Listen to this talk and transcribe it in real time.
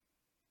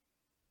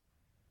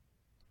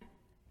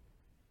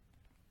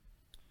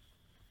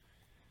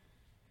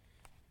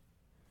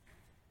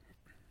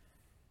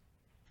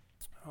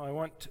Well, I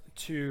wanted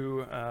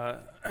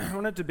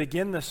to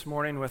begin this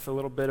morning with a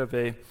little bit of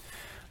a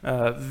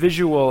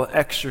visual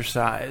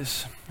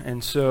exercise,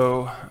 and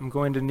so I'm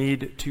going to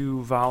need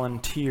 2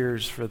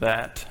 volunteers for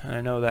that. And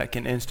I know that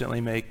can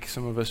instantly make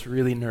some of us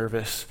really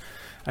nervous.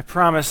 I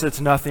promise it's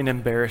nothing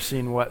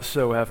embarrassing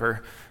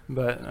whatsoever,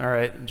 but all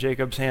right,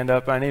 Jacob's hand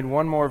up. I need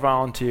 1 more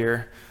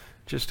volunteer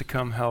just to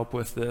come help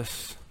with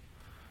this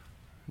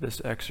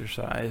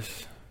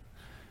exercise.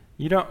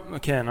 You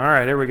don't, Ken, all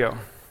right, here we go.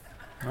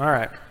 All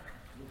right.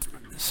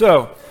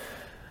 So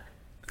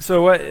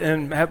what?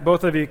 And have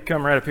both of you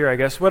come right up here, I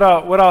guess. What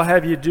I'll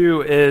have you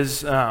do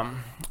is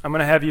I'm going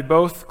to have you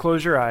both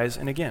close your eyes,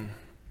 and again,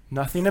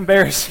 nothing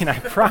embarrassing, I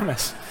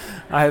promise.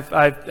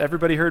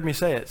 Everybody heard me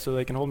say it, so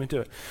they can hold me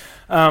to it.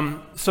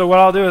 So what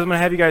I'll do is I'm going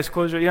to have you guys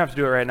close your. You don't have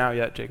to do it right now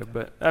yet, Jacob,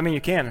 but I mean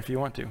you can if you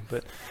want to.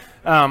 But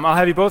I'll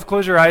have you both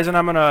close your eyes, and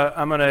I'm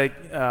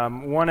gonna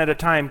one at a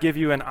time give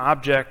you an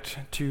object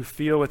to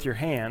feel with your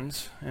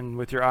hands, and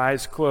with your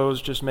eyes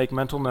closed, just make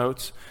mental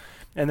notes.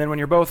 And then when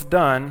you're both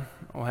done,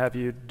 I'll have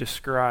you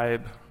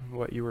describe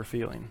what you were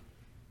feeling.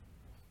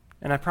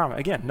 And I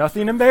promise, again,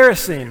 nothing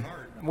embarrassing.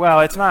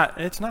 Well, it's not,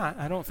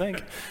 I don't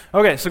think.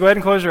 Okay, so go ahead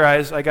and close your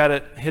eyes. I got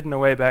it hidden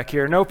away back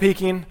here. No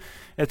peeking.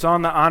 It's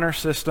on the honor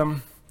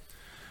system.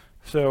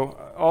 So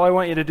all I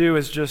want you to do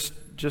is just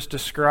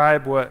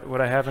describe what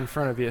I have in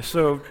front of you.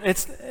 So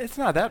it's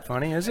not that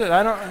funny, is it?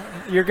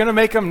 You're going to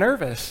make them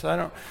nervous.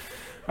 All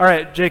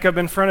right, Jacob,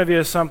 in front of you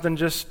is something.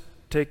 Just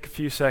take a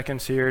few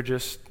seconds here.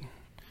 Just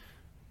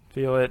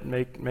feel it,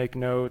 make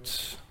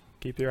notes,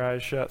 keep your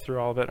eyes shut through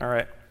all of it. All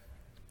right.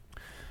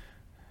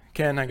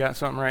 Ken, I got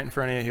something right in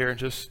front of you here.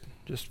 Just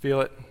feel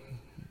it.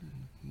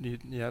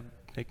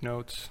 Make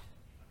notes.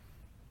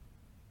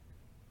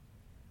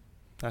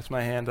 That's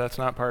my hand. That's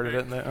not part of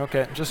it.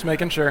 Okay, just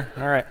making sure.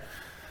 All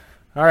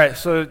right.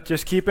 So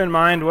just keep in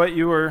mind what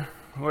you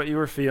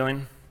were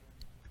feeling.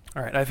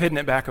 All right. I've hidden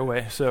it back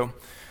away, so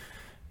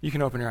you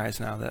can open your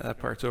eyes now. That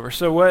part's over.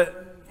 So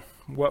what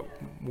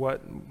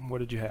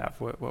did you have?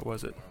 What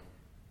was it?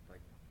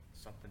 Like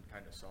something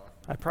kind of soft.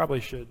 I probably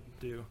should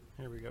do.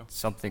 Here we go.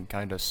 Something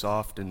kind of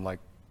soft and like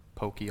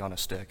pokey on a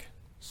stick.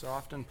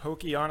 Soft and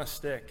pokey on a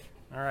stick.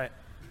 All right.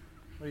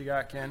 What do you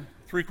got, Ken?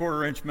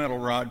 3/4 inch metal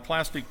rod,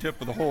 plastic tip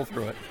with a hole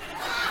through it.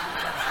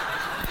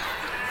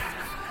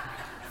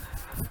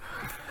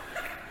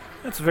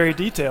 That's very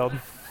detailed.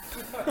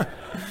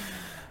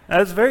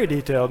 That's very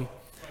detailed.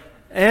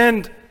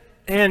 And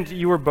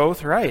you were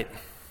both right.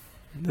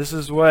 This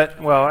is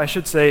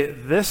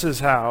this is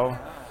how,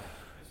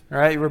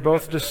 right? You were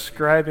both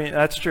describing,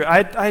 that's true.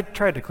 I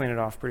tried to clean it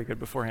off pretty good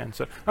beforehand.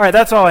 So, all right,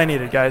 that's all I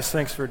needed, guys.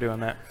 Thanks for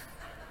doing that.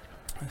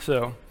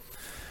 So,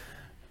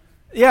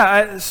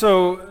 yeah,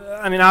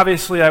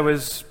 obviously I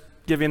was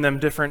giving them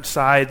different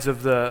sides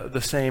of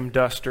the same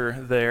duster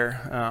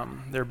there.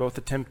 They're both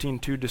attempting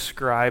to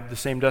describe the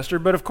same duster,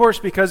 but of course,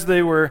 because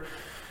they were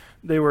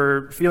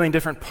feeling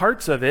different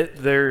parts of it,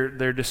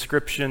 their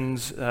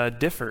descriptions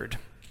differed.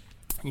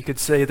 You could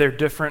say their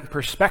different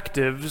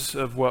perspectives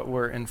of what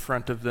were in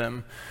front of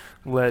them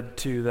led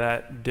to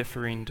that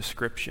differing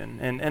description.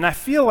 And I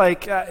feel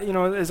like,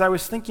 as I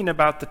was thinking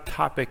about the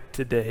topic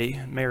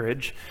today,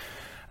 marriage,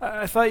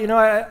 I thought,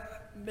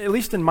 at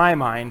least in my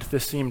mind,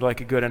 this seemed like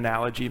a good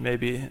analogy.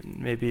 Maybe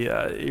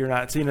you're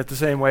not seeing it the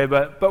same way,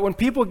 but when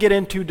people get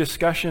into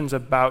discussions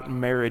about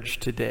marriage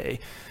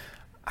today,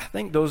 I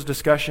think those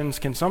discussions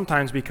can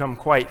sometimes become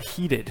quite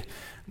heated.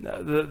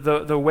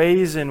 The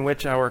ways in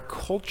which our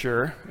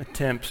culture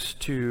attempts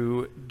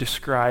to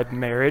describe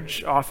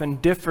marriage often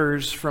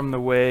differs from the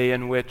way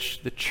in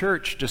which the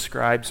church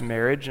describes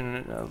marriage,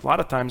 and a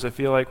lot of times I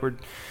feel like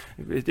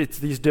it's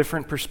these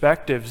different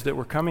perspectives that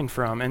we're coming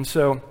from. And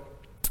so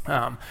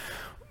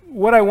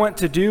what I want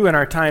to do in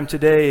our time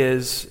today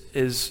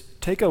is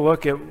take a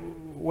look at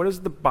what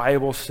does the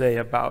Bible say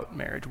about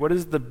marriage? What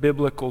is the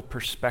biblical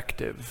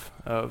perspective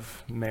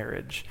of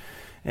marriage?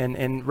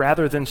 And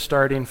rather than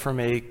starting from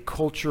a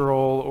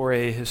cultural or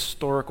a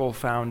historical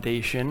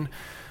foundation,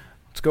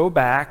 let's go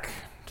back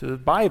to the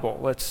Bible.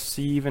 Let's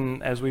see,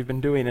 even as we've been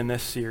doing in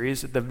this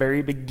series, at the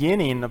very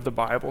beginning of the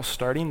Bible,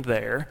 starting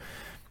there,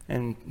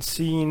 and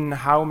seeing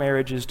how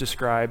marriage is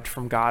described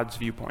from God's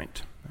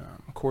viewpoint,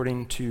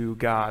 according to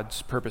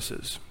God's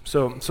purposes.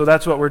 So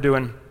that's what we're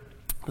doing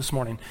this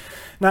morning.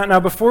 Now,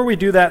 before we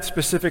do that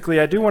specifically,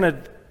 I do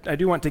want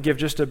to give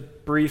just a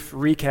brief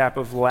recap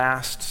of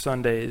last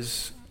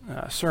Sunday's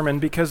sermon,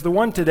 because the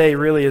one today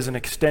really is an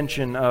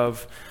extension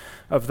of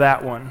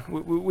that one.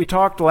 We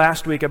talked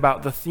last week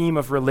about the theme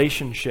of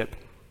relationship,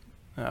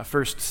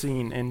 first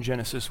seen in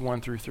Genesis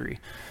 1-3.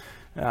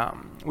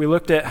 We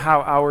looked at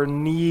how our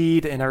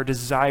need and our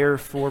desire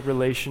for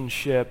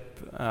relationship,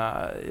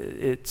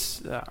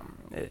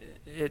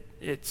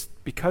 it's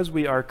because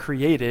we are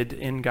created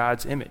in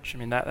God's image. I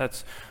mean,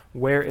 that's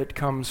where it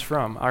comes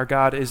from. Our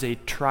God is a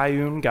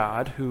triune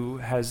God who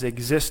has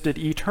existed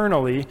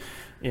eternally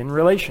in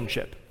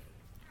relationship.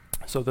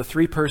 So the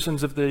 3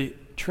 persons of the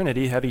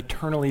Trinity have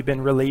eternally been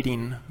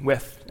relating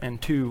with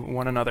and to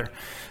one another.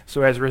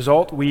 So as a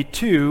result, we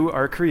too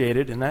are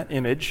created in that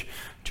image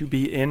to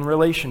be in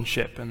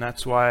relationship. And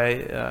that's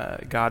why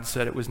God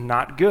said it was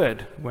not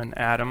good when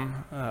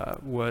Adam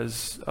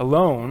was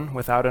alone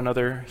without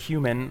another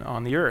human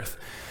on the earth.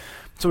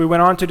 So we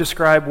went on to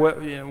describe what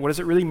does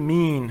it really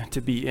mean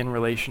to be in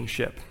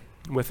relationship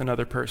with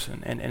another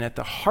person. And at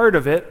the heart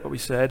of it, what we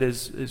said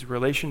is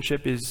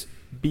relationship is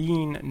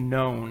being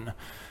known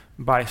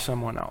by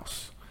someone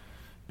else.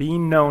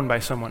 Being known by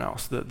someone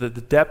else. The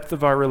depth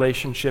of our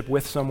relationship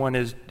with someone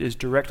is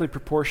directly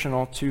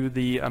proportional to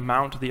the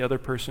amount the other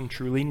person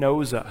truly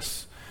knows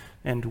us,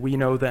 and we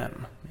know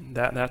them.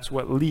 That's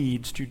what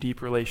leads to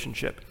deep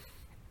relationship.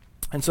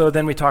 And so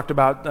then we talked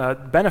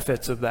about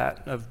benefits of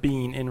that, of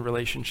being in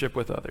relationship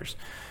with others.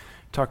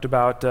 Talked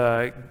about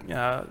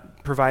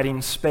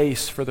providing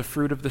space for the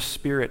fruit of the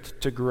Spirit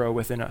to grow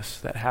within us.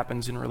 That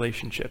happens in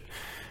relationship.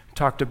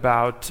 Talked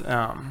about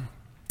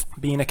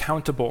being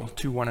accountable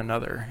to one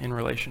another in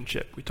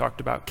relationship. We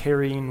talked about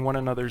carrying one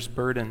another's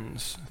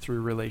burdens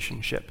through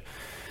relationship.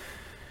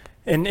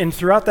 And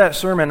throughout that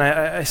sermon,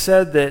 I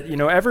said that,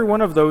 every one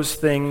of those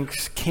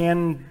things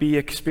can be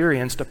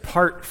experienced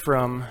apart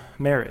from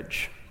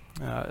marriage.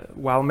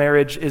 While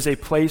marriage is a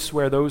place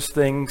where those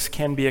things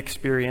can be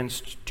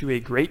experienced to a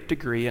great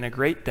degree and a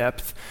great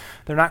depth,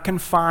 they're not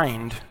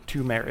confined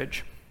to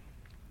marriage.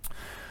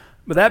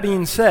 But that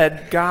being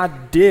said,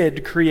 God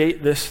did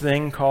create this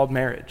thing called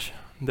marriage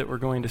that we're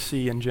going to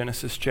see in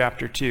Genesis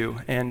chapter 2.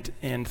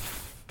 And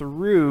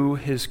through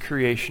his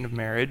creation of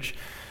marriage,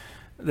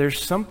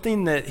 there's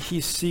something that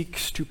he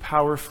seeks to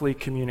powerfully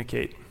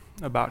communicate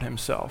about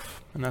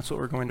himself. And that's what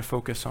we're going to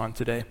focus on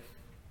today.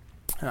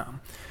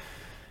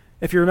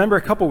 If you remember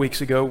a couple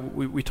weeks ago,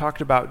 we talked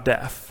about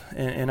death,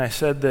 and I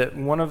said that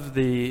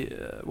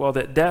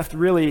that death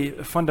really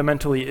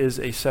fundamentally is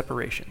a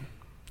separation.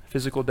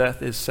 Physical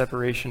death is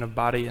separation of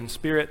body and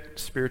spirit.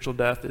 Spiritual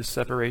death is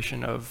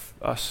separation of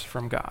us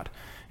from God.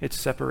 It's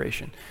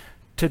separation.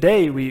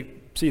 Today, we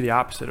see the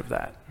opposite of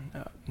that.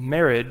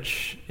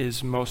 Marriage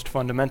is most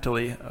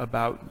fundamentally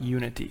about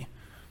unity.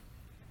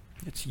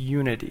 It's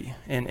unity.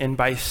 And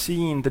by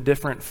seeing the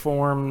different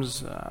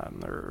forms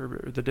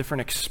or the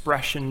different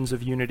expressions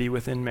of unity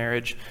within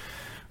marriage,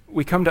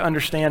 we come to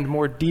understand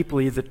more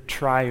deeply the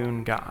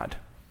triune God,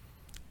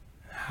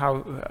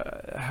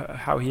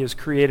 how he has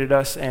created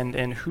us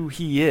and who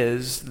he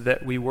is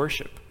that we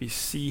worship. We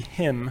see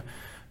him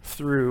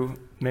through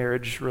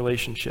marriage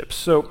relationships.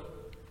 So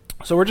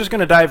we're just going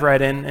to dive right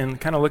in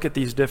and kind of look at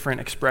these different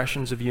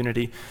expressions of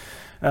unity.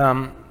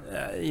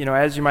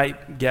 As you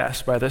might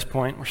guess by this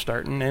point, we're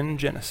starting in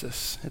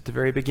Genesis at the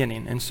very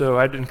beginning. And so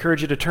I'd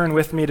encourage you to turn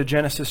with me to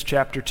Genesis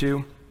chapter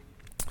 2.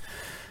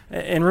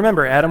 And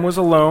remember, Adam was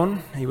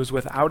alone. He was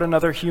without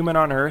another human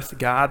on earth.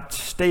 God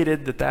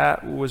stated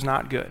that was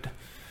not good.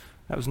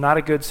 That was not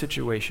a good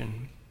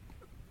situation.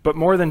 But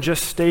more than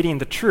just stating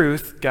the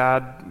truth,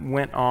 God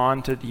went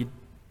on he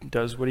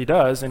does what he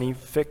does, and he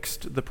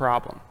fixed the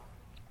problem.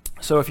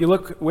 So if you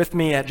look with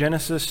me at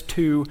Genesis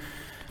 2,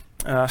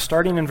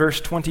 starting in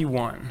verse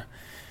 21.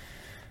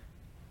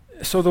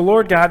 So the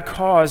Lord God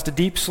caused a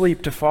deep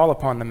sleep to fall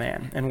upon the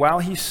man, and while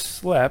he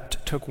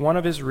slept, took one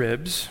of his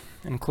ribs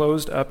and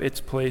closed up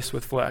its place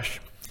with flesh.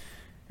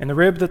 And the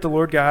rib that the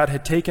Lord God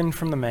had taken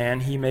from the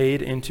man he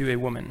made into a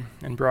woman,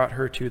 and brought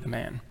her to the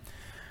man.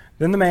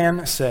 Then the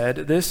man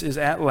said, This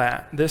at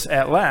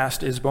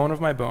last is bone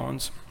of my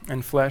bones,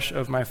 and flesh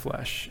of my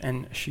flesh,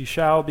 and she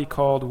shall be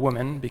called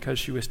woman, because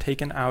she was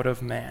taken out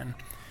of man.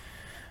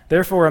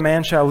 Therefore a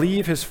man shall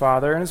leave his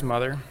father and his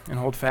mother, and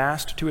hold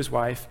fast to his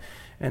wife,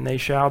 and they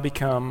shall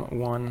become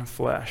one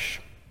flesh.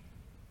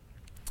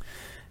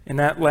 In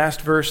that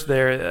last verse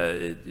there,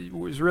 it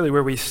was really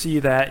where we see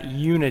that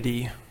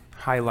unity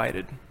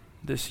highlighted,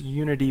 this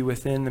unity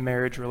within the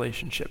marriage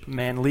relationship. A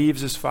man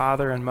leaves his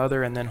father and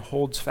mother and then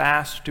holds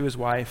fast to his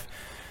wife,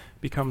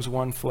 becomes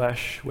one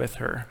flesh with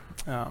her.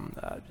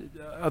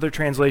 Other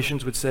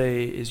translations would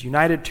say is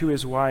united to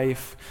his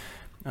wife,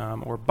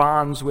 or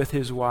bonds with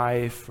his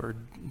wife, or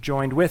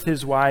joined with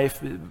his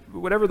wife.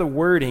 Whatever the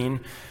wording,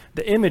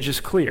 the image is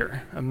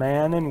clear. A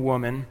man and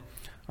woman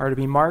are to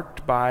be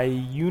marked by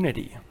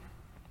unity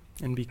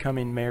in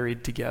becoming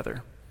married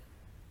together.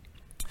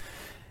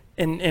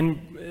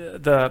 In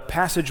the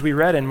passage we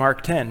read in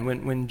Mark 10,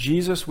 when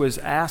Jesus was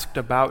asked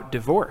about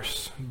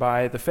divorce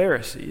by the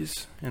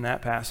Pharisees in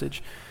that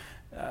passage,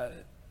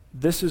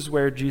 this is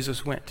where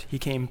Jesus went. He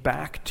came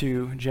back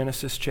to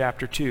Genesis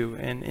chapter 2,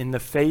 and in the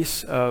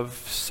face of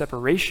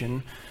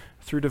separation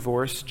through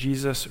divorce,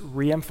 Jesus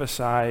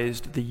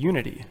reemphasized the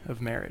unity of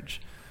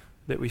marriage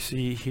that we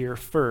see here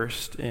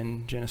first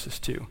in Genesis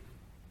 2.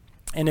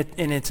 And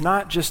it's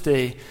not just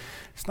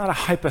it's not a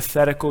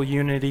hypothetical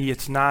unity.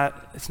 It's not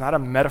a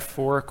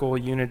metaphorical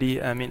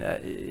unity. I mean,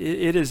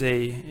 it is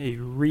a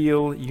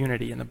real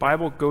unity. And the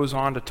Bible goes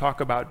on to talk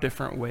about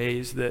different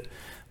ways that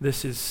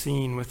this is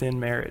seen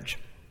within marriage.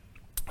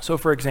 So,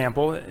 for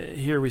example,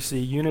 here we see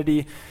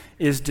unity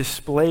is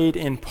displayed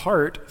in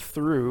part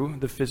through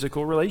the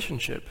physical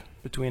relationship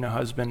between a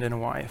husband and a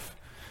wife.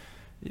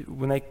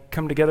 When they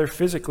come together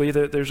physically,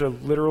 there's a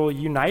literal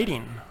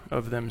uniting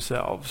of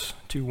themselves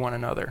to one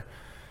another.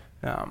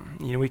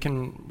 We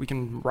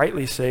can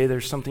rightly say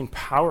there's something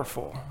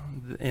powerful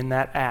in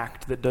that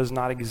act that does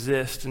not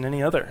exist in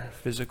any other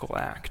physical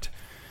act.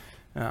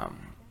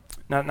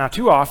 Now,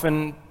 too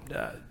often,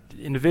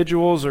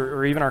 individuals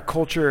or even our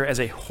culture as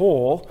a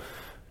whole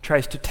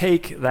tries to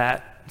take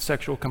that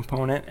sexual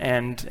component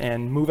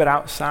and move it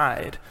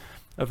outside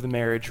of the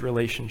marriage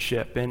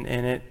relationship, and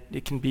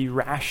it can be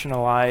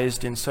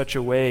rationalized in such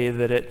a way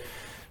that it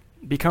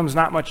becomes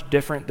not much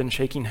different than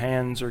shaking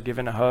hands or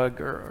giving a hug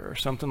or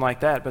something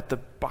like that. But the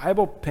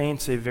Bible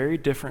paints a very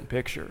different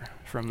picture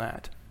from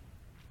that.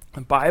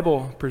 The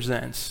Bible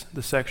presents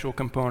the sexual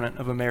component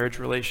of a marriage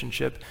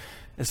relationship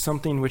as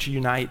something which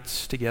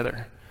unites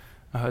together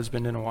a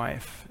husband and a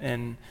wife.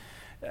 And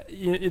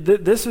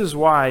this is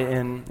why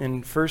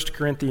in 1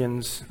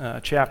 Corinthians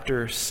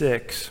chapter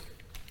 6,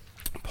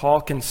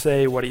 Paul can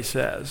say what he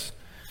says.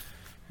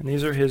 And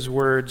these are his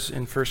words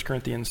in 1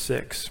 Corinthians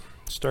 6,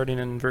 starting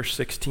in verse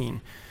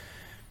 16.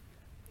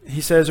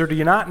 He says, "Or do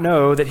you not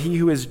know that he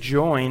who is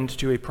joined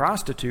to a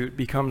prostitute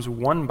becomes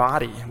one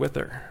body with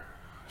her?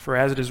 For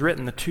as it is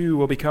written, the two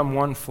will become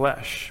one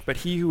flesh. But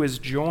he who is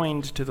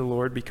joined to the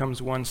Lord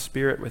becomes one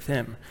spirit with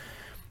him.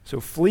 So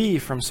flee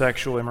from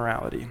sexual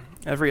immorality.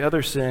 Every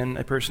other sin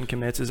a person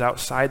commits is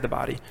outside the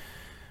body,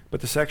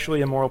 but the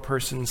sexually immoral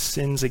person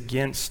sins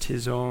against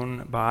his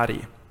own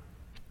body."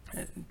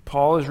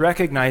 Paul is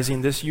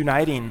recognizing this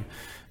uniting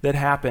that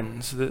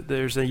happens. That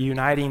there's a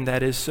uniting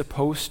that is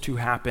supposed to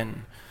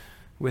happen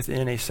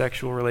within a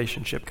sexual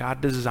relationship.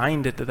 God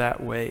designed it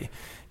that way.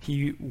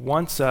 He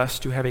wants us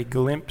to have a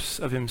glimpse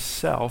of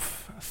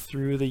himself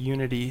through the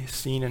unity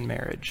seen in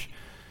marriage.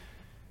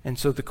 And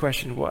so the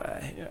question,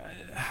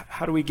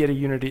 how do we get a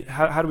unity?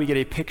 How do we get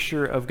a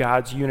picture of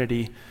God's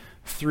unity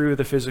through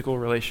the physical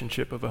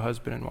relationship of a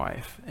husband and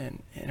wife?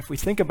 And if we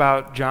think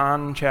about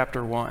John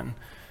chapter 1,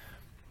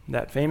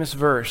 that famous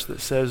verse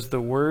that says, "The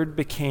Word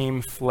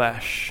became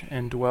flesh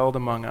and dwelled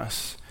among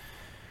us."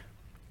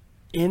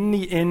 In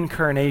the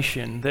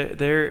incarnation,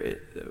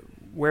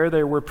 where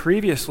there were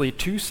previously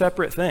two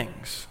separate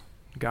things,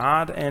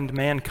 God and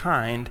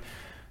mankind,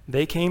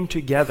 they came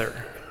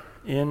together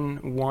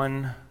in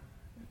one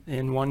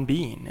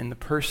being, in the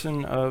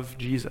person of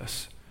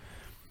Jesus.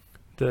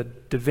 The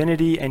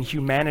divinity and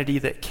humanity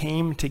that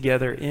came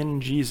together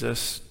in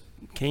Jesus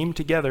came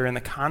together in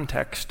the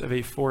context of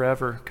a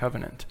forever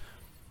covenant.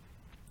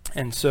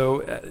 And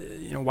so,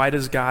 why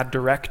does God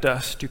direct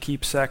us to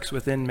keep sex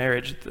within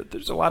marriage?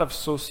 There's a lot of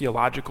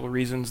sociological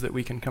reasons that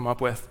we can come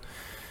up with.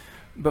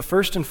 But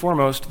first and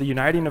foremost, the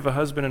uniting of a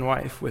husband and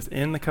wife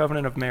within the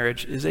covenant of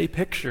marriage is a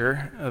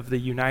picture of the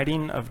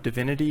uniting of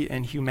divinity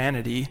and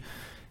humanity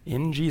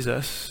in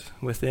Jesus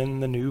within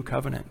the new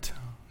covenant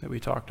that we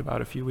talked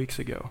about a few weeks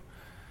ago.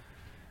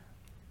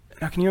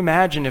 Now, can you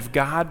imagine if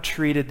God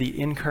treated the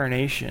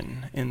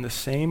incarnation in the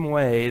same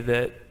way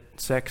that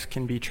sex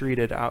can be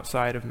treated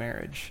outside of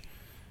marriage?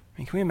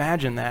 Can we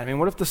imagine that?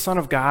 What if the Son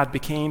of God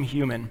became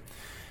human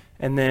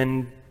and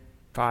then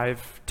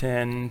 5,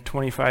 10,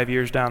 25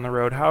 years down the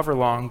road, however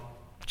long,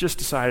 just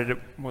decided it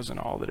wasn't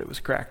all that it was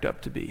cracked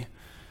up to be?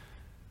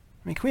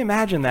 Can we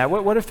imagine that?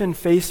 What if in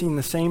facing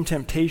the same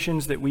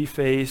temptations that we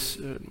face,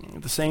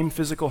 the same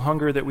physical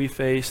hunger that we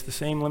face, the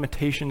same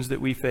limitations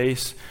that we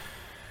face,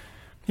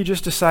 he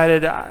just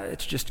decided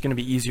it's just going to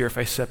be easier if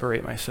I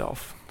separate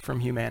myself from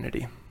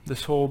humanity.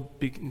 This whole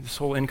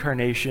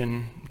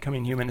incarnation,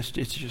 becoming human, it's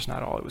just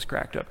not all it was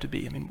cracked up to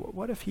be.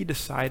 What if he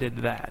decided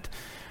that?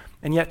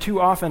 And yet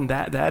too often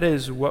that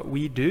is what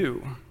we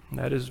do.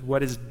 That is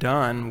what is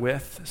done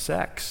with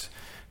sex.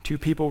 Two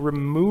people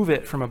remove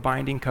it from a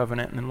binding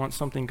covenant, and then once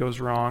something goes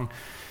wrong,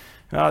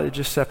 they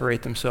just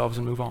separate themselves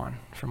and move on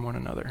from one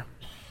another.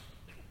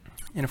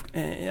 And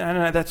I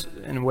know that's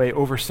in a way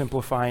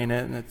oversimplifying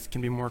it, and it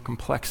can be more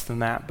complex than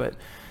that, but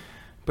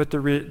the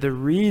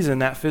reason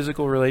that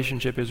physical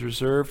relationship is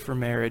reserved for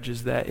marriage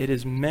is that it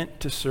is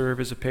meant to serve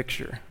as a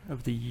picture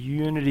of the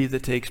unity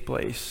that takes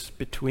place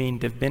between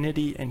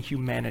divinity and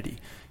humanity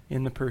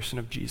in the person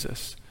of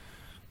Jesus.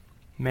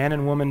 Man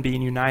and woman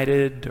being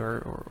united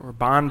or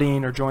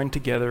bonding or joined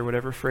together,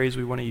 whatever phrase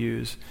we want to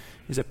use,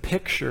 is a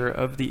picture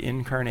of the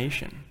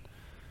incarnation.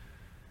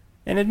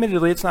 And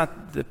admittedly, it's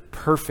not the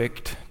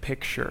perfect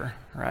picture,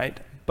 right?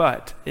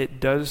 But it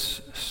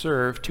does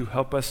serve to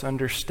help us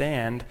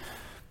understand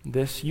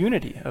this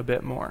unity a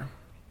bit more,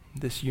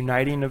 this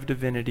uniting of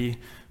divinity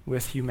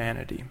with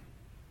humanity.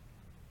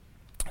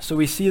 So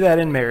we see that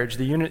in marriage.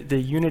 The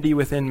unity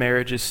within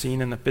marriage is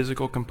seen in the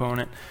physical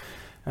component.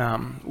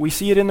 We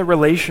see it in the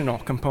relational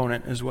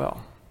component as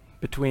well,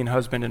 between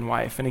husband and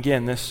wife. And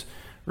again, this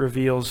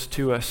reveals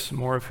to us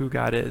more of who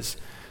God is.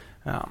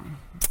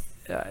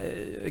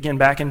 Again,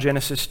 back in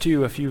Genesis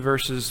 2, a few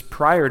verses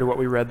prior to what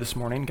we read this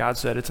morning, God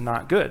said it's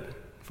not good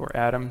for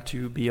Adam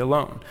to be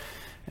alone.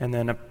 And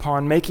then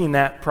upon making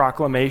that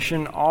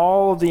proclamation,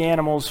 all of the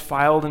animals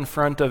filed in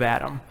front of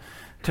Adam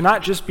to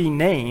not just be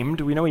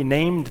named, we know he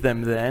named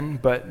them then,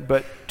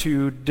 but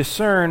to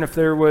discern if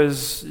there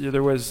was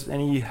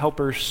any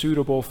helper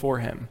suitable for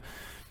him.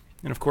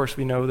 And of course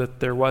we know that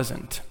there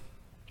wasn't.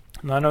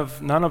 None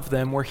of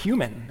them were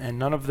human, and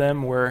none of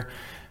them were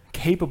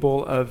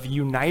capable of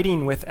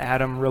uniting with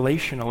Adam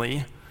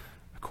relationally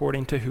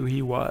according to who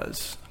he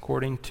was,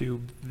 according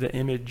to the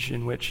image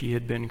in which he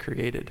had been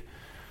created.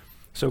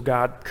 So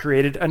God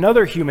created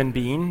another human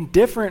being,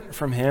 different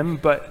from him,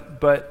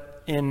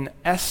 but in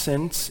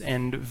essence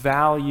and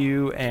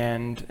value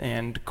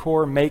and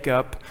core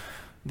makeup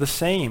the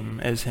same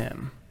as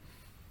him.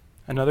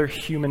 Another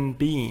human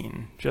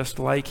being just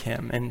like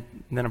him. And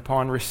then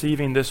upon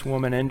receiving this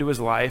woman into his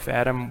life,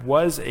 Adam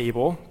was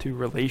able to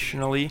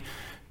relationally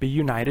be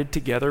united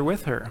together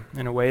with her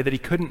in a way that he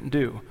couldn't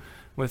do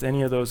with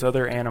any of those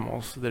other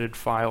animals that had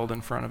filed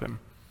in front of him.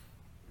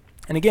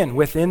 And again,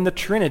 within the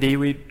Trinity,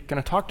 we kind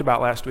of talked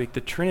about last week,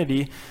 the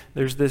Trinity,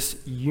 there's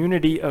this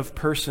unity of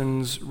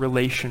persons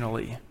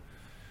relationally.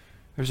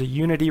 There's a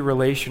unity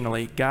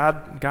relationally.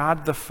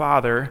 God the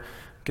Father,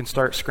 can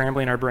start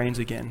scrambling our brains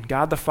again.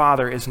 God the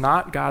Father is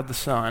not God the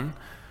Son,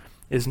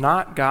 is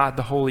not God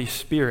the Holy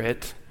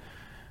Spirit,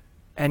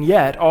 and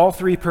yet all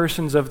three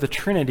persons of the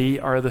Trinity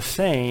are the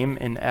same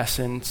in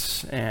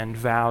essence and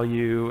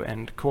value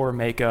and core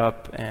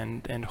makeup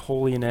and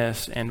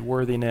holiness and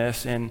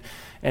worthiness and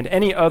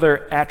any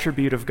other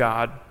attribute of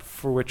God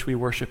for which we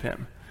worship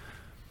him.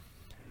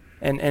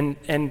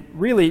 And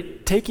really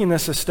taking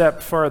this a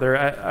step farther,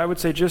 I would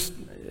say just,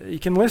 you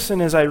can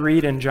listen as I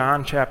read in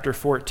John chapter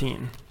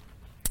 14.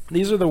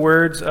 These are the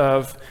words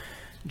of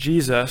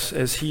Jesus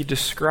as he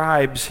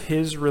describes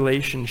his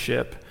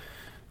relationship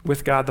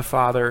with God the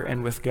Father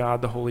and with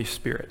God the Holy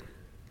Spirit.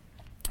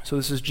 So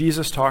this is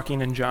Jesus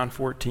talking in John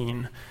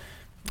 14.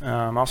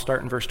 I'll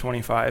start in verse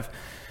 25.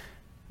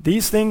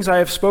 These things I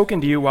have spoken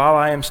to you while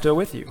I am still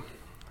with you.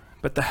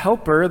 But the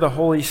Helper, the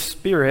Holy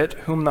Spirit,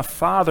 whom the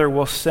Father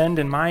will send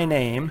in my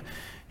name,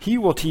 he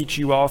will teach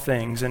you all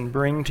things and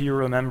bring to your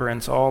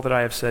remembrance all that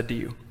I have said to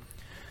you.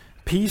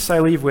 Peace I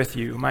leave with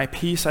you, my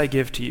peace I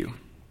give to you.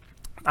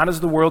 Not as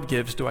the world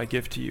gives do I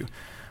give to you.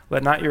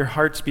 Let not your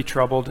hearts be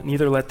troubled,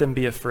 neither let them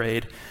be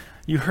afraid.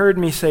 You heard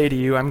me say to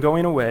you, I'm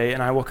going away,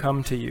 and I will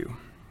come to you.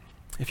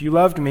 If you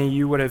loved me,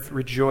 you would have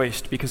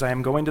rejoiced, because I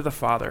am going to the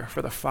Father,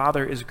 for the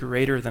Father is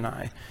greater than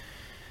I.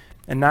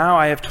 And now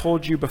I have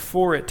told you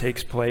before it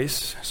takes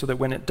place, so that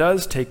when it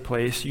does take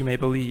place, you may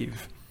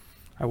believe.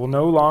 I will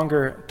no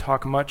longer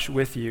talk much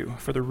with you,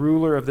 for the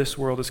ruler of this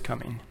world is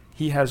coming.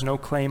 He has no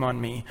claim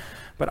on me,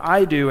 but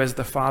I do as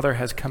the Father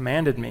has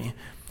commanded me,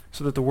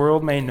 so that the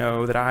world may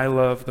know that I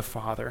love the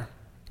Father.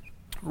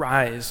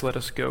 Rise, let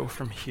us go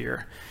from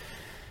here.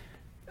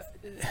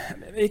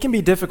 It can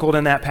be difficult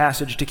in that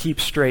passage to keep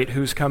straight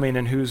who's coming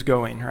and who's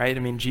going, right? I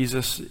mean,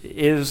 Jesus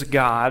is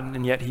God,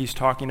 and yet he's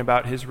talking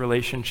about his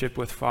relationship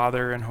with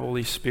Father and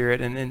Holy Spirit.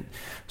 And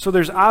so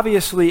there's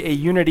obviously a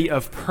unity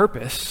of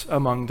purpose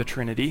among the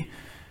Trinity.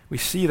 We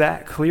see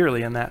that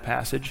clearly in that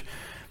passage.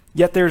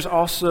 Yet there's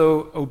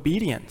also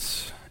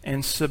obedience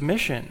and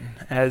submission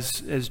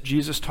as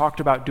Jesus talked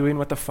about doing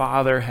what the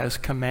Father has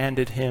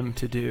commanded him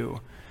to do.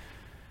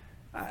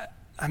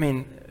 I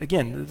mean,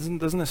 again,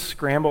 doesn't this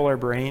scramble our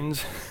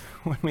brains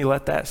when we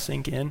let that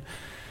sink in?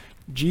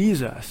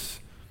 Jesus,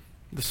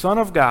 the Son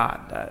of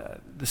God,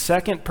 the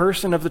second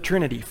person of the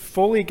Trinity,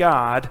 fully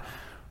God,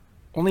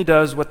 only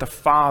does what the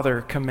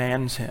Father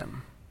commands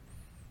him.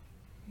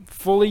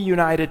 Fully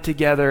united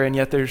together, and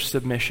yet there's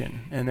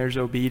submission and there's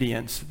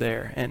obedience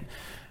there. And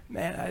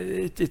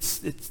man, it's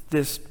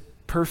this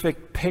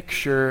perfect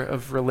picture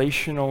of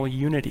relational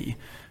unity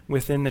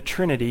within the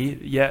Trinity,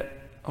 yet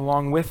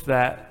along with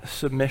that,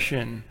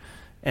 submission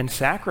and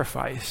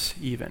sacrifice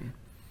even.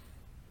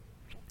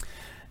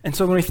 And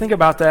so when we think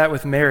about that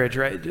with marriage,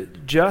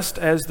 right, just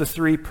as the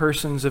three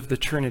persons of the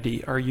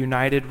Trinity are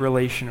united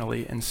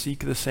relationally and seek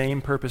the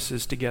same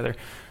purposes together,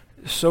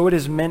 so it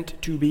is meant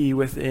to be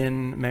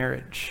within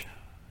marriage,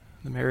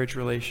 the marriage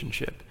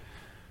relationship.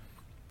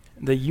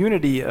 The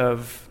unity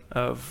of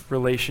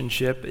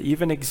relationship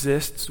even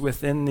exists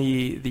within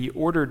the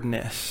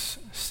orderedness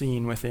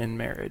seen within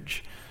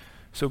marriage.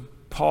 So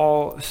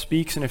Paul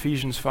speaks in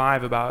Ephesians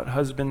 5 about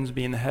husbands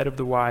being the head of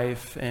the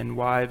wife and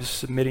wives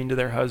submitting to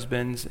their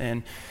husbands.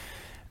 And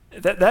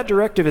that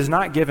directive is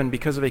not given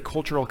because of a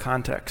cultural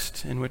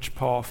context in which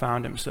Paul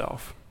found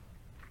himself.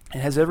 It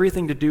has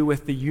everything to do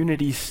with the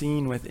unity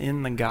seen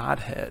within the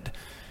Godhead.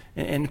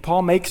 And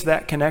Paul makes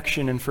that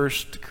connection in 1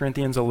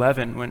 Corinthians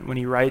 11 when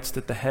he writes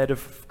that the head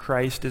of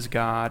Christ is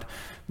God,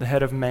 the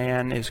head of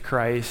man is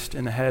Christ,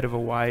 and the head of a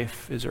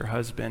wife is her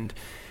husband.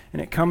 And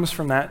it comes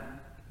from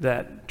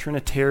that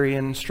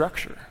Trinitarian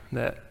structure,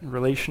 that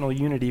relational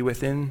unity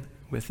within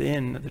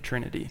the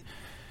Trinity.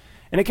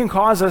 And it can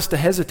cause us to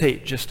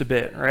hesitate just a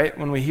bit, right,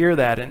 when we hear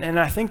that. And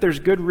I think there's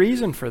good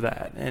reason for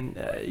that. And,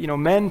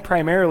 men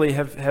primarily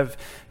have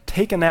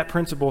taken that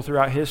principle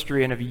throughout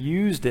history and have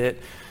used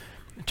it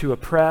to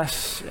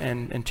oppress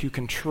and to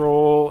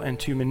control and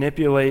to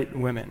manipulate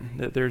women.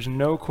 That there's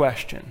no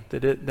question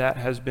that that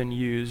has been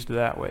used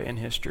that way in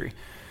history.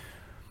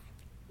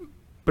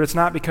 But it's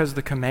not because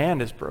the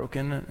command is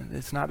broken.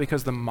 It's not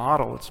because the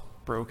model is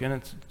broken.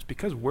 It's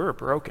because we're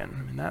broken.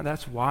 I mean,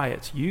 that's why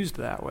it's used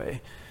that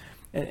way.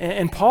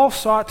 And Paul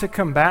sought to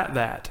combat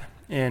that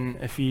in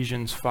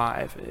Ephesians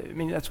 5. I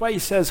mean, that's why he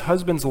says,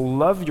 husbands,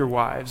 love your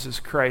wives as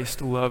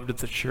Christ loved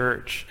the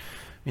church.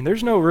 I mean,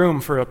 there's no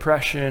room for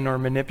oppression or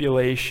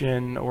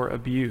manipulation or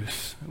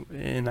abuse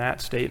in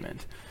that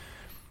statement.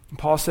 And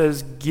Paul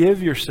says,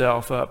 give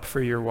yourself up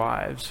for your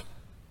wives.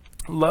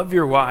 Love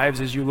your wives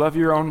as you love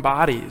your own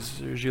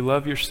bodies, or as you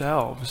love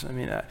yourselves. I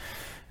mean,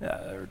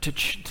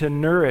 to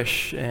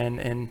nourish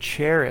and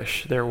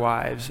cherish their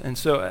wives. And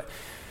so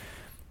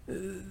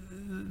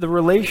the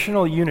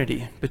relational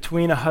unity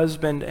between a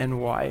husband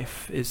and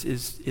wife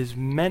is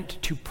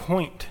meant to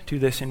point to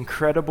this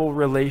incredible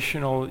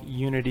relational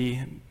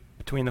unity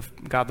between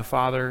God the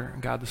Father,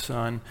 God the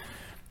Son,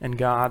 and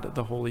God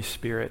the Holy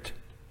Spirit.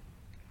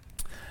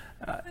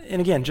 And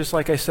again, just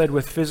like I said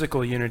with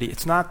physical unity,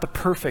 it's not the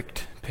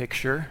perfect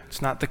picture.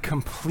 It's not the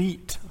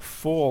complete,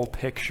 full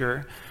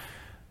picture,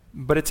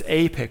 but it's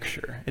a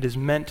picture. It is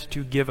meant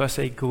to give us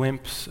a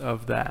glimpse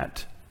of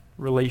that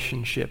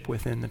relationship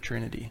within the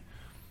Trinity.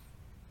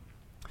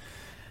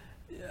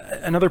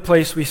 Another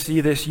place we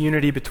see this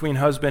unity between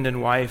husband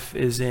and wife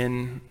is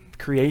in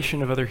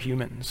creation of other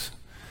humans.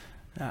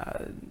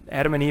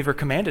 Adam and Eve are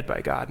commanded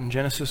by God in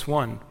Genesis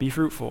 1, be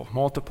fruitful,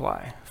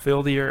 multiply,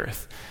 fill the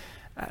earth.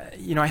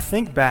 I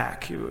think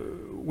back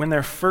when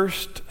their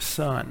first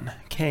son,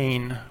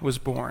 Cain, was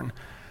born.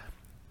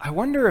 I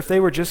wonder if they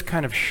were just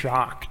kind of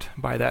shocked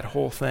by that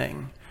whole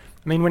thing.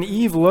 I mean, when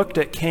Eve looked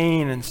at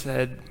Cain and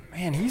said,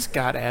 man, he's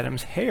got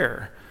Adam's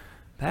hair.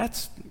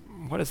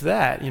 What is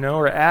that?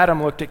 Or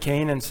Adam looked at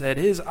Cain and said,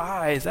 his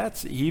eyes,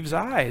 that's Eve's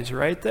eyes,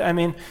 right? I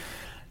mean,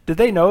 did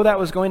they know that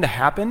was going to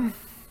happen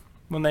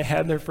when they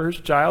had their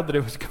first child, that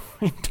it was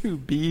going to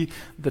be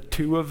the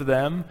two of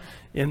them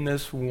in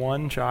this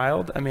one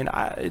child? I mean,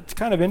 it's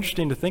kind of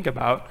interesting to think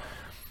about.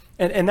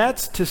 And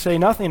that's to say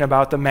nothing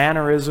about the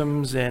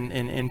mannerisms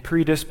and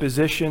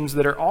predispositions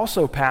that are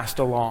also passed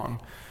along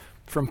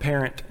from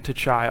parent to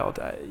child.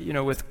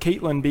 With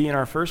Caitlin being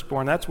our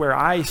firstborn, that's where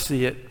I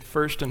see it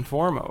first and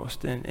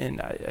foremost.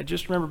 And I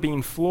just remember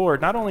being floored,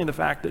 not only the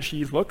fact that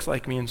she looks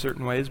like me in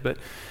certain ways,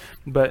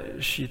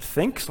 but she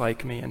thinks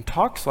like me and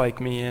talks like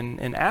me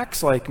and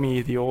acts like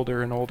me the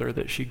older and older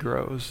that she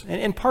grows.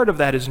 And part of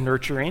that is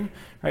nurturing,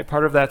 right?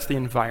 Part of that's the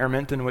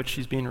environment in which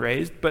she's being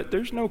raised, but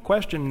there's no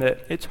question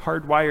that it's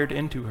hardwired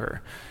into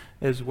her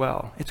as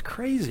well. It's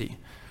crazy.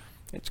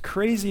 It's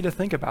crazy to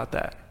think about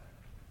that.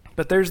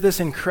 But there's this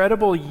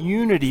incredible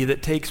unity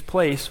that takes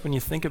place when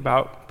you think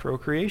about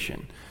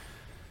procreation.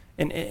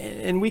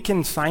 And we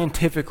can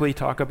scientifically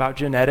talk about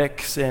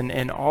genetics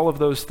and all of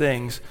those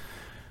things,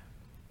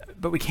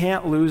 but we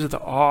can't lose the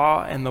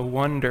awe and the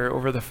wonder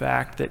over the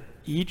fact that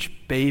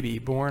each baby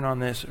born on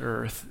this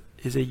earth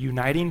is a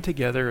uniting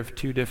together of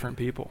two different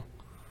people.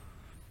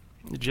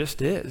 It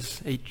just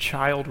is. A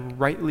child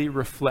rightly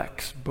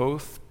reflects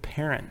both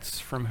parents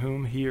from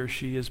whom he or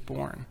she is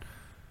born.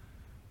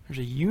 There's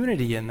a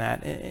unity in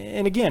that.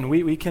 And again,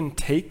 we can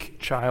take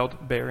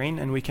childbearing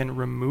and we can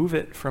remove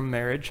it from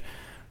marriage,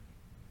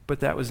 but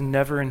that was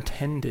never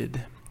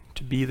intended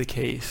to be the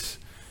case.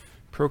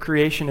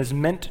 Procreation is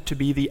meant to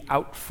be the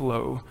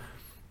outflow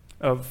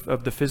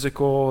of the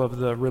physical, of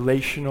the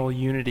relational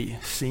unity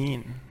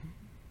seen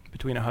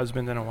between a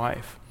husband and a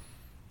wife.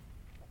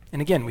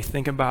 And again, we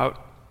think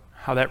about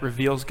how that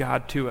reveals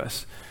God to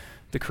us.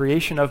 The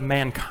creation of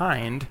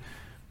mankind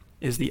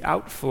is the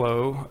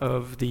outflow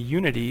of the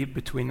unity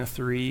between the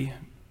three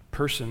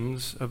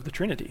persons of the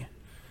Trinity.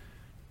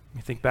 We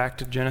think back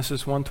to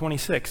Genesis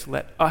 1:26,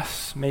 let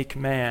us make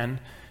man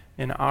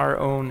in our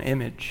own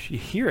image. You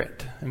hear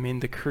it. I mean,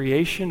 the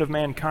creation of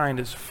mankind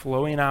is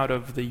flowing out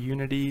of the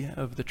unity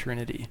of the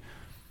Trinity.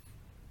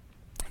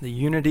 The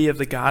unity of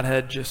the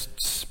Godhead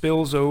just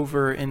spills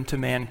over into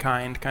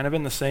mankind, kind of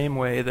in the same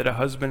way that a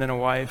husband and a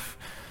wife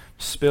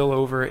spill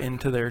over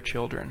into their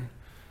children.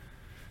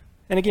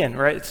 And again,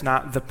 right, it's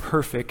not the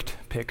perfect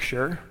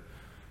picture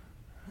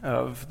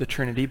of the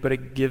Trinity, but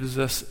it gives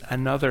us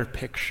another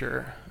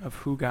picture of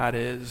who God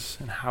is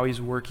and how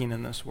he's working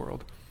in this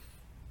world.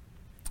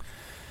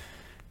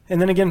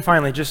 And then again,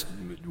 finally, just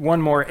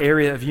one more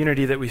area of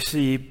unity that we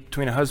see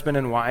between a husband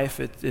and wife.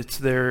 It's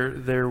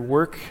their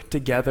work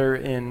together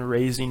in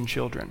raising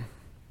children.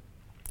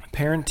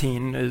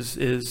 Parenting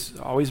is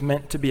always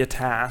meant to be a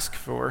task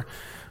for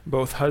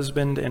both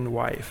husband and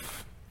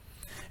wife.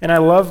 And I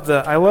love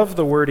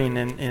the wording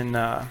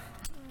in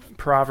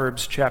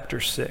Proverbs chapter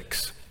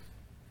 6.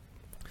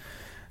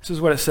 This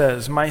is what it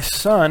says, my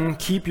son,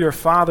 keep your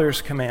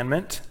father's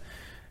commandment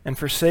and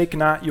forsake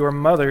not your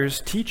mother's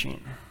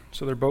teaching.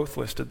 So they're both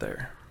listed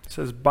there. It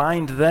says,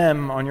 bind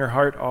them on your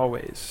heart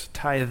always.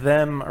 Tie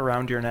them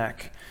around your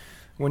neck.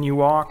 When you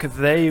walk,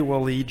 they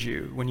will lead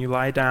you. When you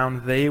lie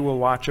down, they will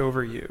watch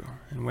over you.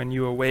 And when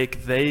you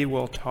awake, they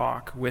will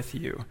talk with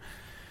you.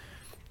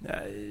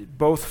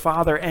 Both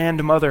father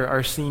and mother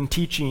are seen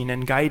teaching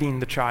and guiding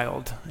the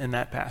child in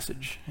that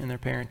passage, in their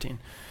parenting.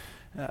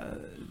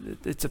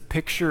 It's a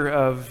picture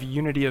of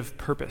unity of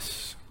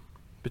purpose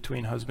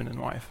between husband and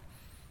wife.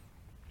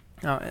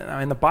 Now,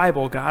 in the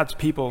Bible, God's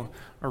people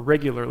are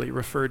regularly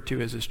referred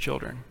to as his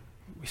children.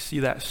 We see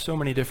that so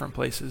many different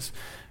places.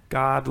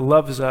 God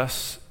loves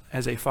us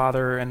as a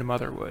father and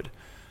mother would.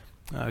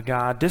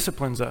 God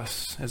disciplines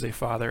us as a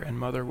father and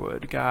mother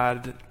would.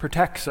 God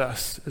protects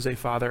us as a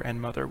father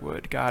and mother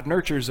would. God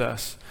nurtures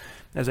us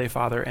as a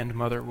father and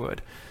mother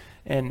would.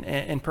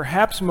 And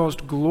perhaps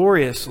most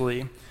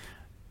gloriously,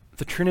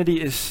 the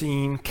Trinity is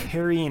seen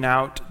carrying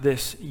out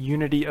this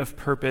unity of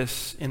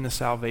purpose in the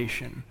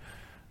salvation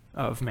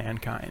of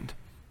mankind.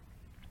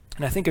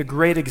 And I think a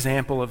great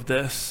example of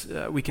this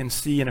we can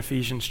see in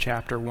Ephesians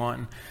chapter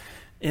 1.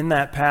 In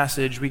that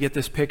passage, we get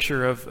this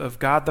picture of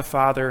God the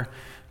Father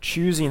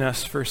choosing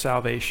us for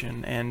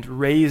salvation and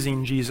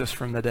raising Jesus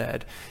from the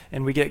dead.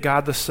 And we get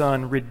God the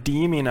Son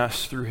redeeming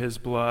us through his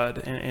blood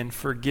and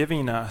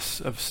forgiving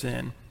us of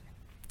sin.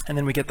 And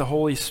then we get the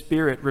Holy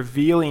Spirit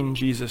revealing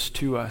Jesus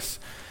to us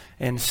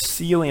and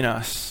sealing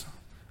us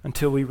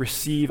until we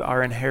receive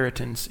our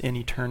inheritance in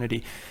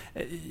eternity.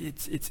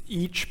 It's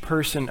each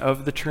person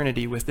of the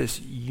Trinity with this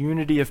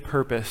unity of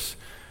purpose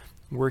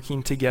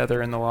working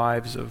together in the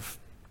lives of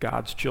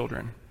God's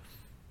children.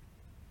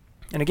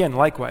 And again,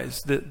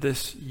 likewise,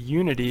 this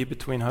unity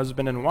between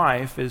husband and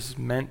wife is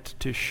meant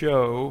to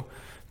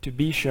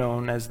be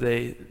shown as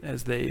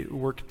they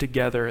work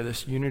together,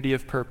 this unity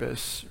of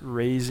purpose,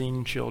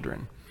 raising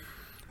children,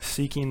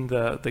 seeking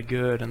the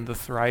good and the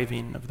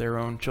thriving of their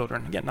own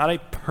children. Again, not a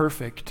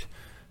perfect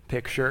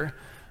picture,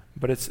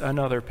 but it's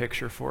another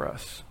picture for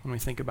us when we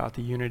think about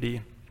the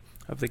unity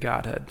of the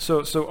Godhead.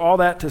 So all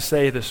that to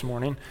say this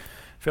morning,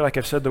 I feel like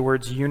I've said the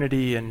words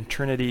unity and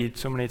Trinity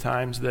so many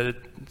times that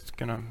it's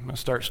going to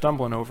start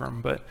stumbling over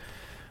them, but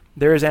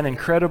there is an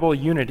incredible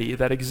unity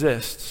that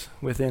exists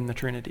within the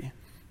Trinity.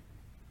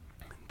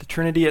 The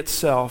Trinity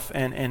itself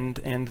and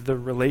the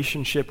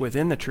relationship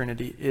within the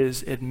Trinity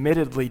is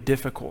admittedly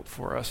difficult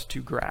for us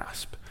to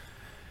grasp.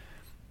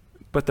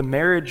 But the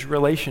marriage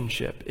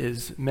relationship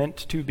is meant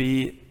to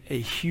be a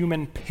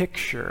human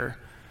picture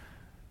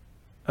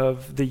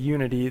of the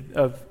unity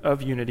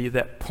of unity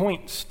that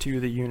points to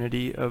the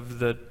unity of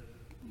the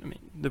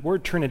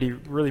word Trinity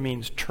really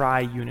means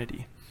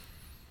tri-unity.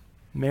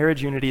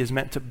 Marriage unity is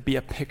meant to be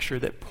a picture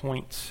that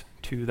points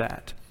to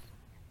that.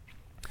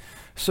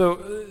 So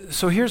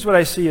here's what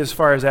I see as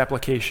far as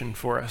application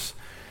for us.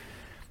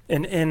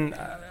 And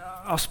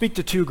I'll speak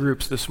to two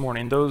groups this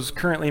morning, those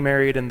currently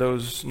married and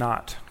those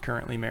not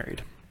currently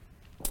married.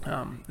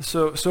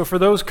 So for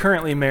those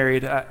currently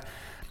married,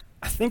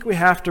 I think we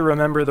have to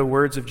remember the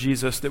words of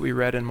Jesus that we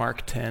read in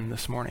Mark 10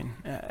 this morning,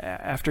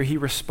 after he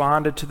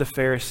responded to the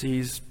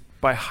Pharisees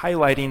by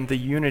highlighting the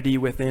unity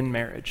within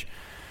marriage.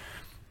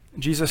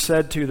 Jesus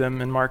said to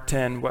them in Mark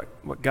 10,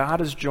 what God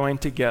has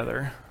joined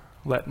together,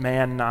 let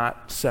man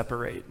not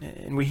separate.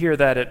 And we hear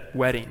that at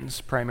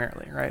weddings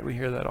primarily, right? We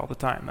hear that all the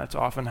time. That's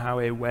often how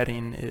a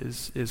wedding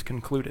is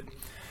concluded.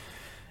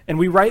 And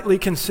we rightly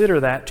consider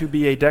that to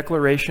be a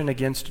declaration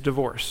against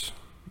divorce.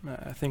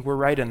 I think we're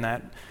right in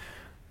that.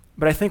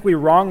 But I think we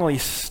wrongly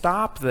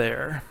stop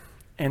there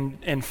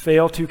and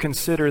fail to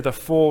consider the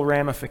full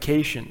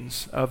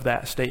ramifications of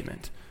that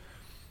statement.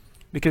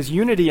 Because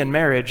unity in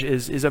marriage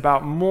is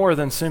about more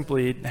than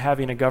simply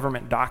having a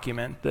government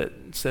document that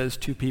says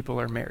two people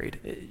are married.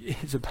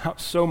 It's about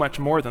so much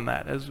more than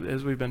that, as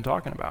we've been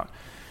talking about.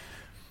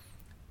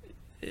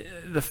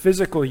 The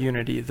physical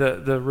unity,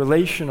 the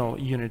relational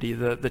unity,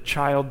 the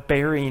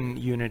child-bearing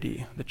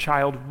unity, the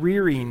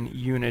child-rearing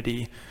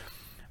unity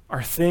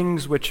are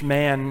things which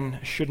man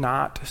should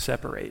not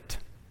separate.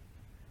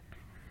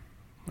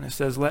 When it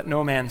says, let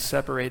no man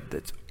separate,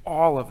 that's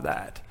all of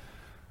that.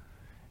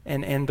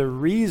 And the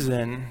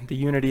reason the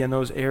unity in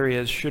those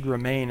areas should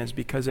remain is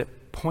because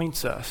it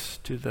points us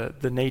to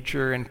the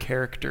nature and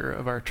character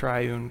of our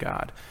triune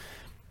God.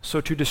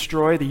 So to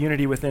destroy the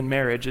unity within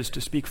marriage is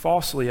to speak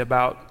falsely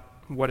about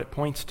what it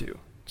points to.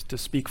 It's to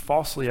speak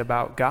falsely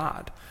about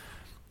God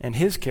and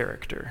his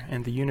character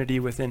and the unity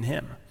within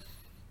him.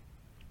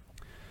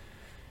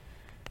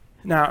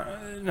 Now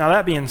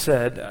that being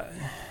said,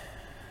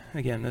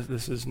 again,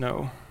 this is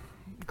no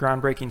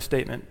groundbreaking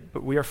statement,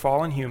 but we are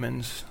fallen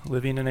humans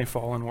living in a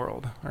fallen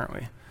world, aren't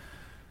we?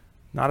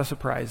 Not a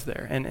surprise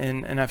there.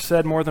 And I've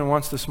said more than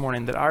once this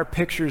morning that our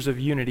pictures of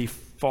unity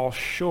fall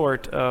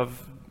short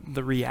of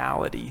the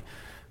reality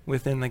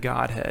within the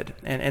Godhead.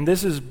 And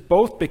this is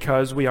both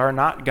because we are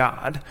not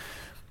God,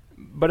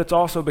 but it's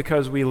also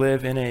because we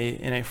live in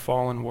a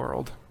fallen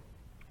world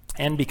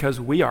and because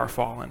we are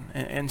fallen.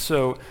 And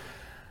so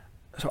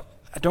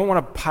I don't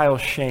want to pile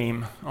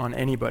shame on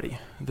anybody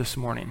this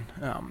morning.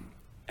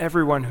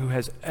 Everyone who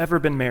has ever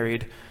been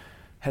married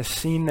has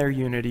seen their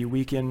unity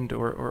weakened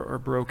or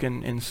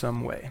broken in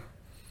some way.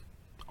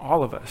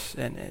 All of us.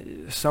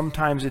 And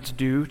sometimes it's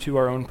due to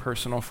our own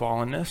personal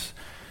fallenness.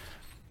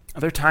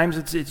 Other times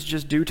it's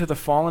just due to the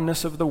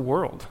fallenness of the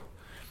world.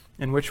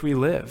 in which we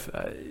live.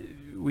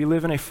 We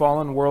live in a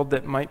fallen world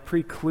that might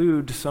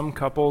preclude some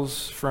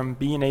couples from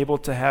being able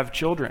to have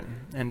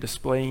children and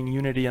displaying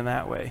unity in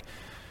that way.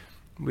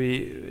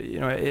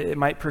 It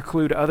might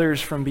preclude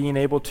others from being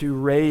able to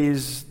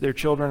raise their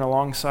children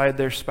alongside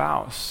their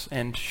spouse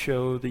and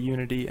show the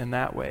unity in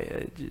that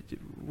way.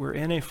 We're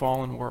in a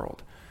fallen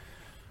world.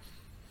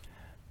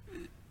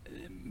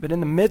 But in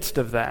the midst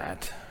of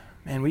that,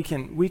 man, we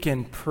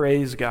can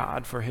praise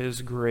God for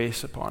his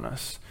grace upon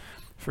us,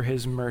 for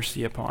his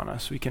mercy upon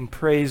us. We can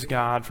praise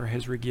God for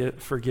his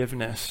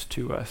forgiveness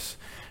to us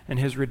and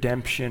his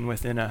redemption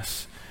within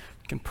us.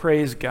 We can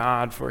praise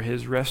God for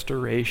his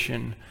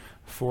restoration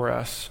for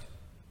us,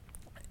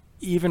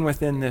 even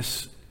within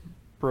this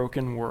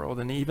broken world.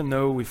 And even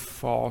though we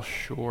fall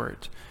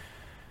short,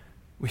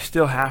 we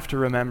still have to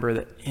remember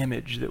the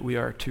image that we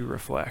are to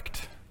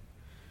reflect.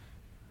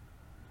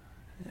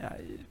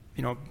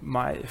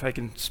 If I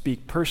can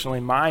speak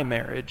personally, my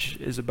marriage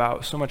is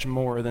about so much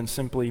more than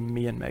simply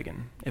me and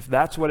Megan. If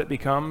that's what it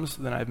becomes,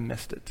 then I've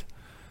missed it.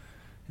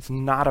 It's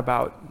not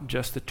about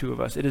just the two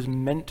of us. It is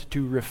meant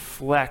to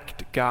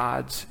reflect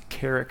God's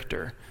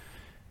character.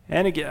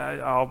 And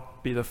again, I'll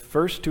be the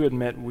first to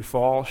admit we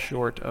fall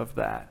short of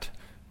that.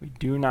 We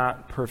do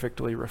not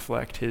perfectly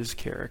reflect his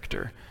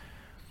character.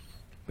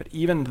 But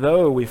even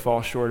though we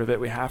fall short of it,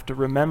 we have to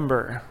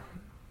remember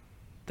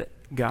that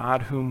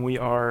God whom we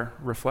are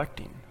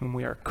reflecting, whom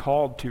we are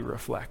called to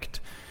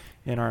reflect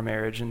in our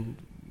marriage, and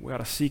we ought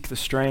to seek the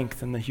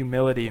strength and the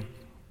humility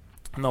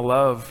and the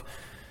love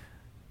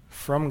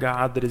from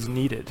God that is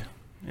needed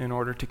in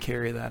order to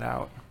carry that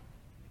out.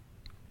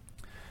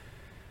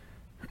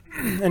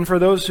 And for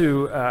those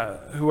who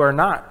are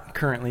not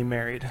currently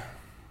married,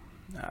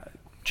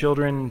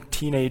 children,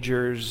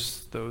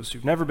 teenagers, those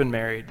who've never been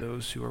married,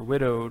 those who are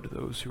widowed,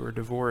 those who are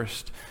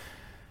divorced,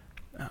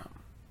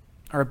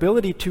 our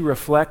ability to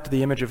reflect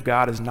the image of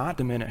God is not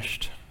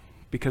diminished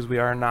because we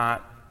are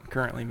not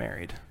currently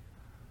married.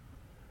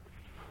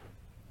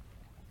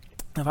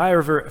 If I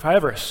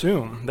ever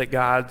assume that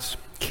God's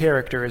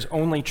character is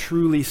only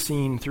truly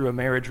seen through a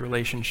marriage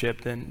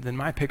relationship, then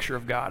my picture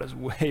of God is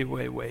way,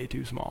 way, way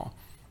too small.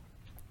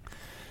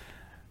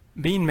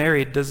 Being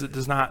married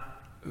does not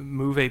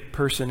move a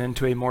person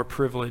into a more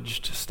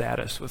privileged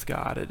status with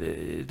God.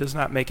 It does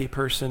not make a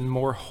person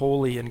more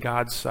holy in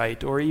God's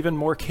sight or even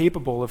more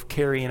capable of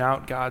carrying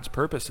out God's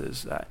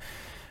purposes.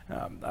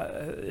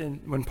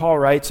 When Paul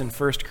writes in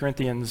 1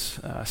 Corinthians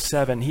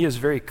 7, he is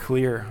very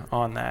clear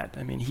on that.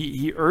 I mean,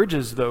 he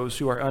urges those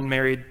who are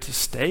unmarried to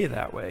stay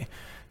that way.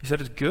 He said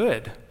it's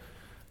good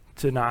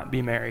to not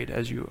be married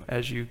as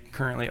you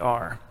currently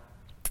are.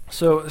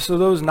 So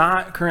those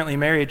not currently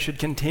married should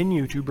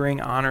continue to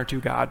bring honor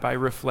to God by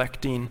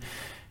reflecting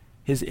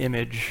his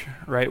image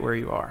right where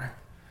you are.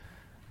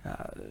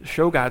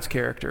 Show God's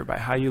character by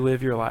how you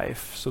live your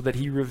life so that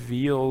he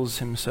reveals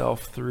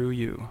himself through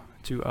you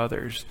to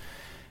others.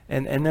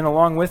 And then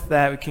along with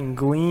that, we can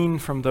glean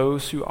from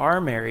those who are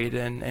married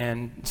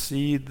and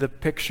see the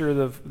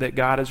picture that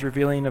God is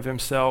revealing of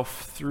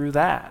himself through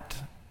that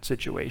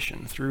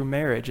situation, through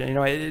marriage. And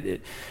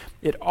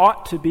it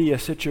ought to be a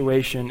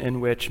situation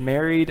in which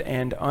married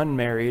and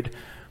unmarried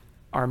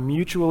are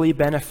mutually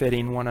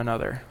benefiting one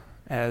another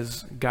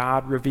as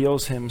God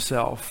reveals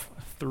himself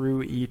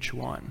through each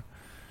one.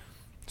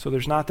 So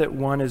there's not that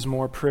one is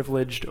more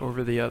privileged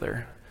over the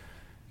other.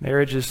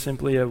 Marriage is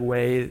simply a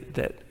way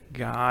that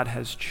God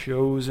has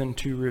chosen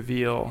to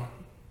reveal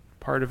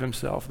part of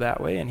himself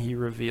that way, and he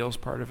reveals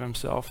part of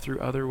himself through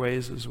other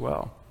ways as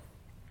well.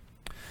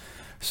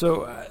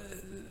 So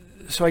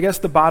I guess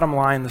the bottom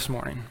line this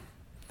morning,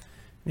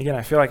 again,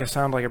 I feel like I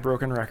sound like a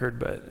broken record,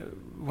 but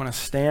I want to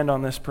stand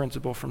on this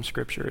principle from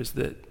Scripture, is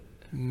that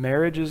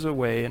marriage is a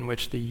way in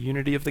which the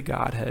unity of the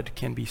Godhead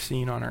can be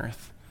seen on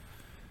earth.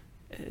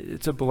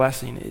 It's a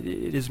blessing.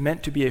 It is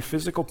meant to be a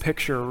physical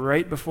picture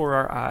right before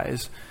our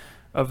eyes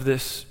of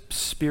this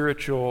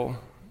spiritual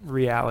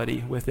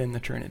reality within the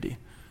Trinity.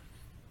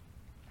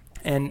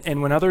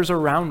 And when others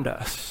around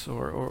us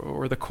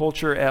or the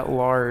culture at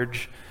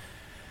large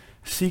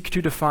seek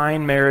to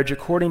define marriage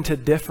according to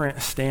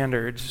different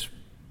standards,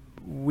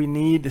 we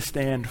need to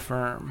stand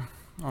firm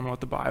on what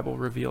the Bible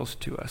reveals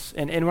to us.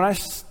 And when I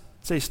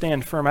say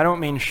stand firm, I don't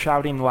mean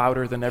shouting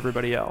louder than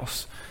everybody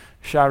else,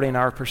 shouting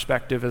our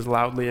perspective as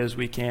loudly as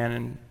we can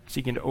and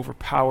seeking to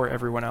overpower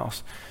everyone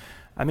else.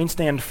 I mean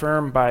stand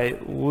firm by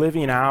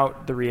living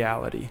out the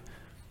reality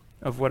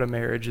of what a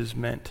marriage is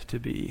meant to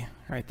be,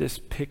 right? This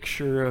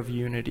picture of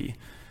unity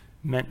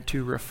meant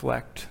to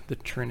reflect the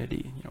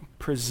Trinity,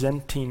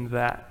 presenting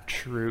that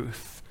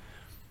truth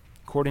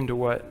according to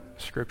what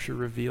Scripture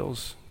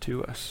reveals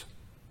to us.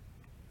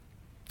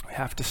 We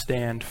have to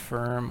stand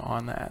firm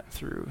on that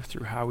through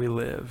how we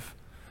live.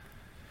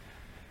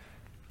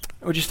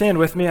 Would you stand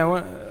with me? I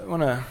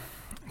want to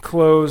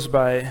close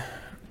by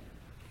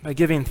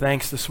giving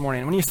thanks this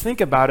morning. When you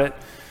think about it,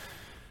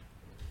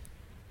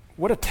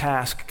 what a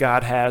task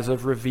God has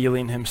of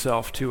revealing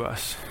himself to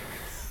us.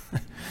 I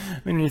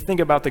mean, when you think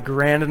about the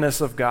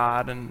grandness of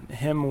God and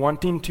him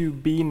wanting to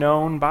be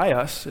known by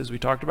us, as we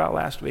talked about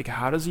last week,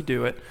 how does he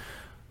do it?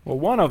 Well,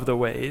 one of the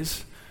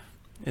ways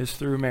is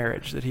through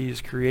marriage, that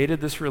he's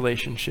created this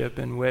relationship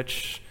in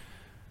which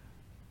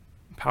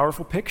a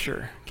powerful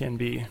picture can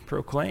be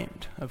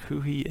proclaimed of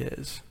who he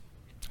is.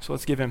 So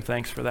let's give him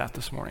thanks for that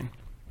this morning.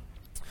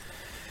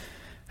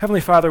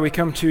 Heavenly Father, we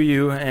come to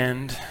you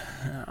and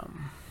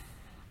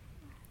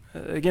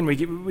again, we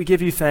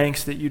give you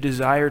thanks that you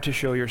desire to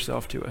show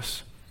yourself to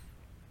us.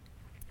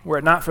 Were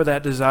it not for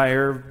that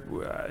desire,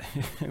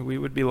 we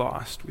would be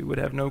lost. We would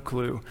have no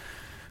clue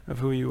of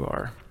who you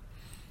are.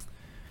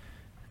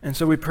 And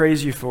so we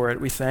praise you for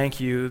it. We thank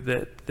you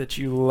that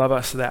you love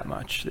us that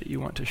much, that you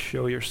want to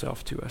show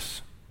yourself to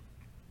us.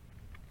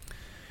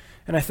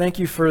 And I thank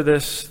you for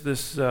this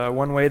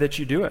one way that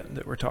you do it,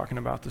 that we're talking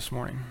about this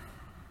morning.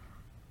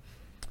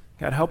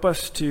 God, help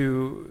us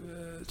to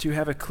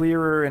have a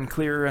clearer and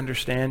clearer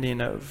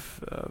understanding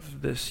of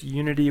this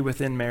unity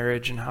within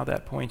marriage and how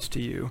that points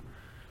to you.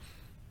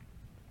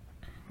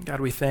 God,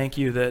 we thank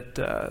you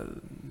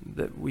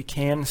that we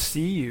can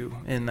see you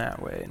in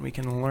that way, and we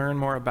can learn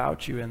more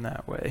about you in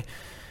that way.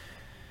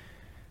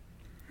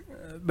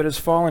 But as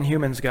fallen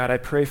humans, God, I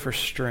pray for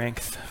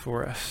strength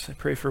for us. I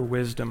pray for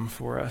wisdom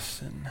for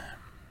us. And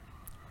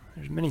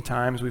there's many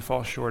times we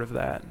fall short of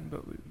that,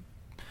 but we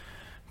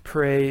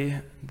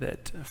pray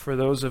that for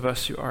those of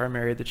us who are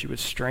married, that you would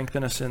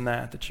strengthen us in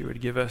that you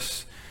would give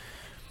us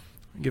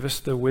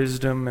the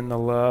wisdom and the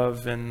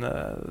love and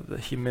the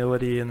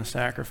humility and the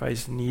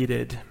sacrifice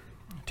needed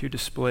to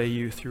display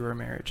you through our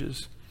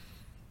marriages.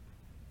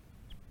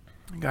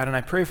 God, and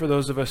I pray for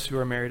those of us who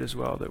are married as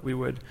well, that we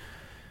would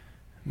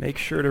make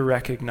sure to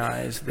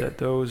recognize that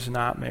those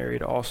not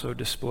married also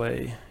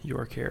display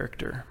your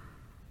character.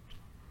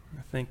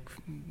 I think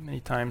many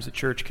times the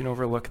church can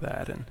overlook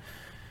that, and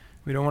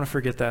we don't want to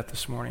forget that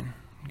this morning.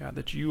 God,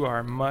 that you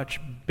are much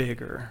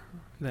bigger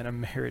than a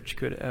marriage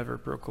could ever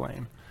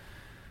proclaim.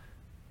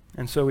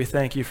 And so we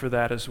thank you for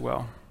that as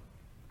well.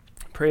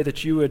 Pray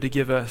that you would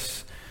give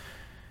us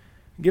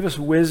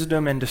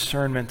wisdom and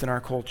discernment in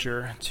our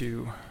culture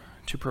to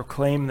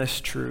proclaim this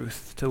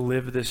truth, to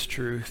live this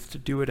truth, to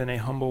do it in a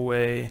humble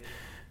way,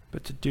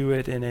 but to do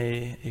it in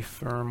a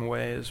firm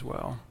way as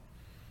well.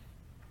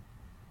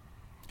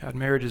 God,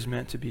 marriage is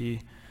meant to be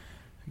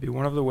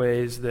one of the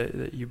ways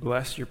that you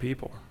bless your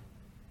people.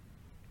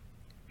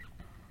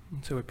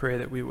 And so we pray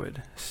that we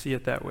would see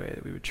it that way,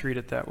 that we would treat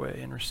it that way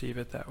and receive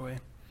it that way.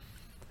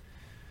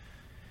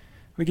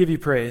 We give you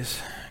praise.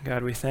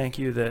 God, we thank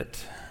you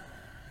that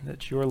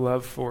your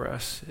love for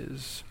us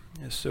is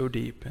so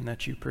deep and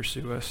that you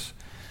pursue us.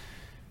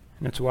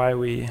 And it's why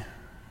we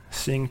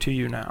sing to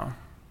you now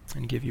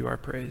and give you our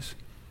praise.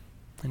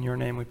 In your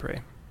name we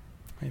pray.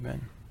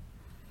 Amen.